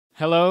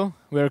Hello,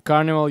 we're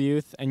Carnival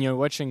Youth and you're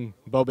watching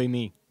Bobby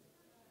Me.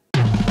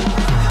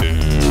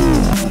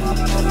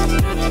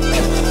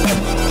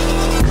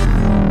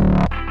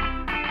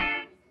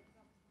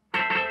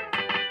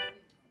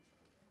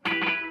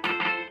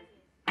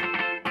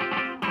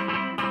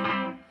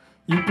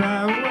 You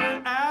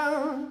power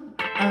out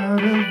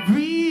of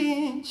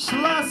reach,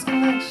 lost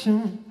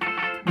connection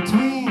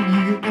between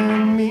you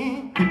and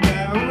me. You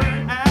power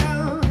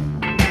out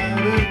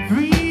of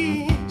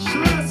reach,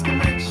 lost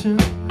connection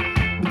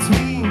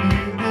between you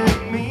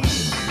and me.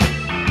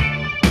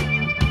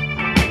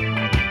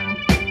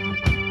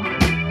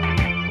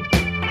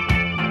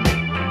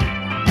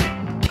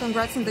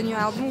 Congrats on the new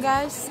album,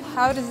 guys.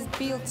 How does it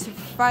feel to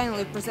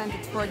finally present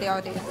it for the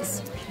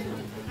audience?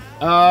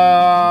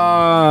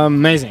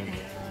 Amazing.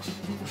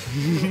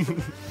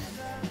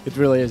 It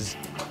really is.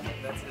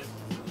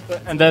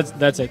 And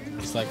that's it.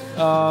 It's like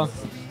a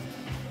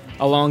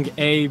long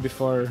A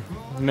before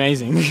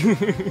amazing.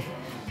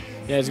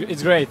 Yeah,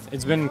 it's great.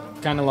 It's been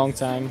kind of long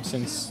time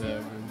since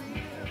the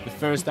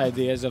first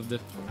ideas of the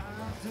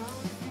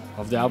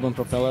album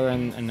Propeller,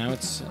 and now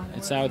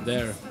it's out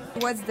there.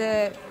 What's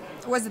the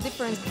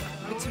difference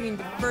between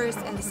the first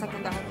and the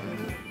second album?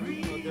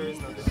 There is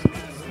no difference.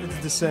 It's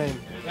the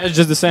same. It's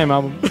just the same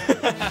album.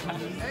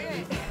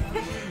 Okay.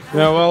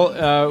 Yeah,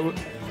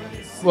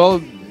 well,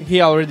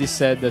 he already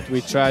said that we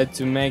tried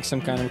to make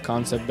some kind of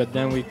concept, but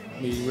then we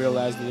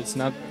realized that it's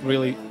not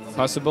really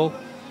possible.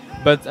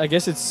 But I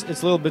guess it's a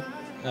little bit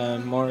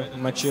more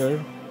mature,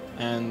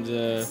 and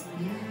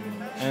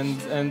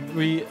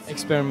we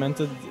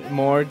experimented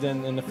more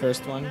than in the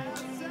first one.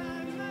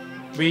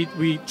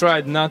 We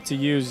tried not to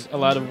use a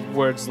lot of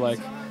words like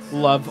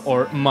love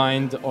or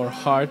mind or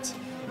heart.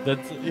 That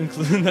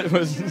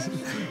was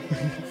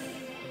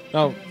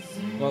oh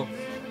well.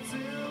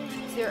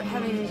 So you're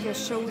having your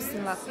shows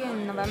in Latvia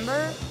in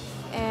November,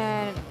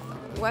 and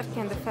what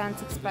can the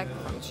fans expect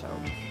from the show?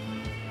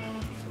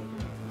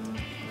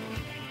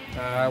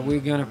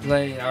 We're gonna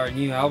play our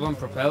new album,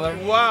 Propeller.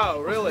 Wow,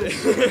 really?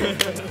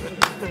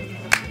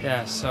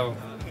 Yeah, so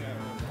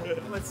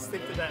Let's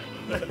stick to that.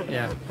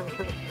 yeah.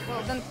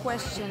 Well, then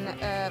question,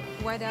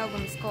 why the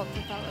album is called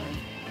Propeller?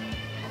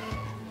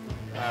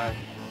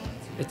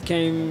 It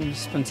came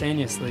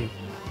spontaneously.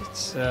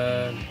 It's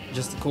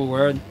just a cool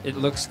word. It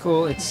looks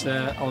cool. It's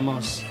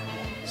almost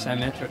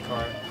symmetric,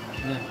 or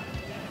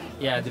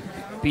yeah. The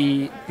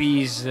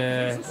P's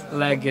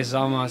leg is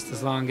almost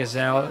as long as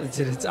L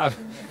to the top.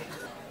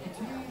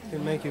 It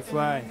can make you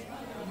fly.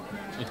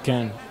 It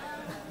can.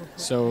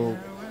 So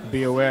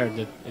be aware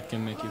that it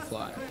can make you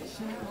fly.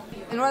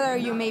 And what are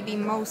you maybe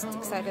most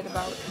excited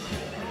about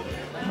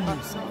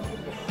the song?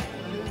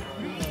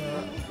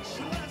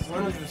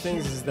 One of the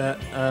things is that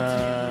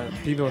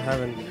people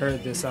haven't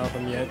heard this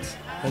album yet,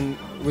 and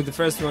with the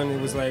first one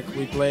it was like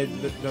we played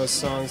those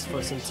songs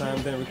for some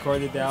time, then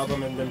recorded the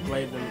album and then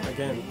played them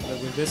again. But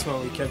with this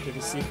one we kept it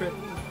a secret.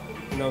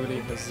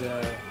 Nobody has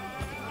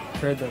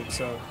heard them,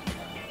 so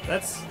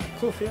that's a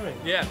cool feeling.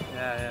 Yeah.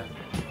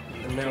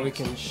 And now we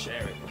can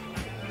share it.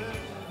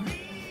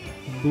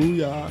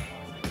 Booyah!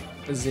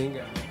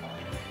 Bazinga!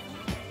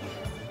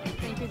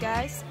 Thank you,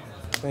 guys.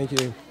 Thank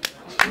you.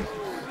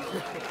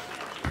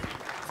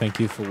 Thank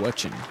you for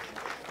watching.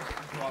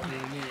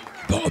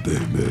 Bobby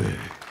me.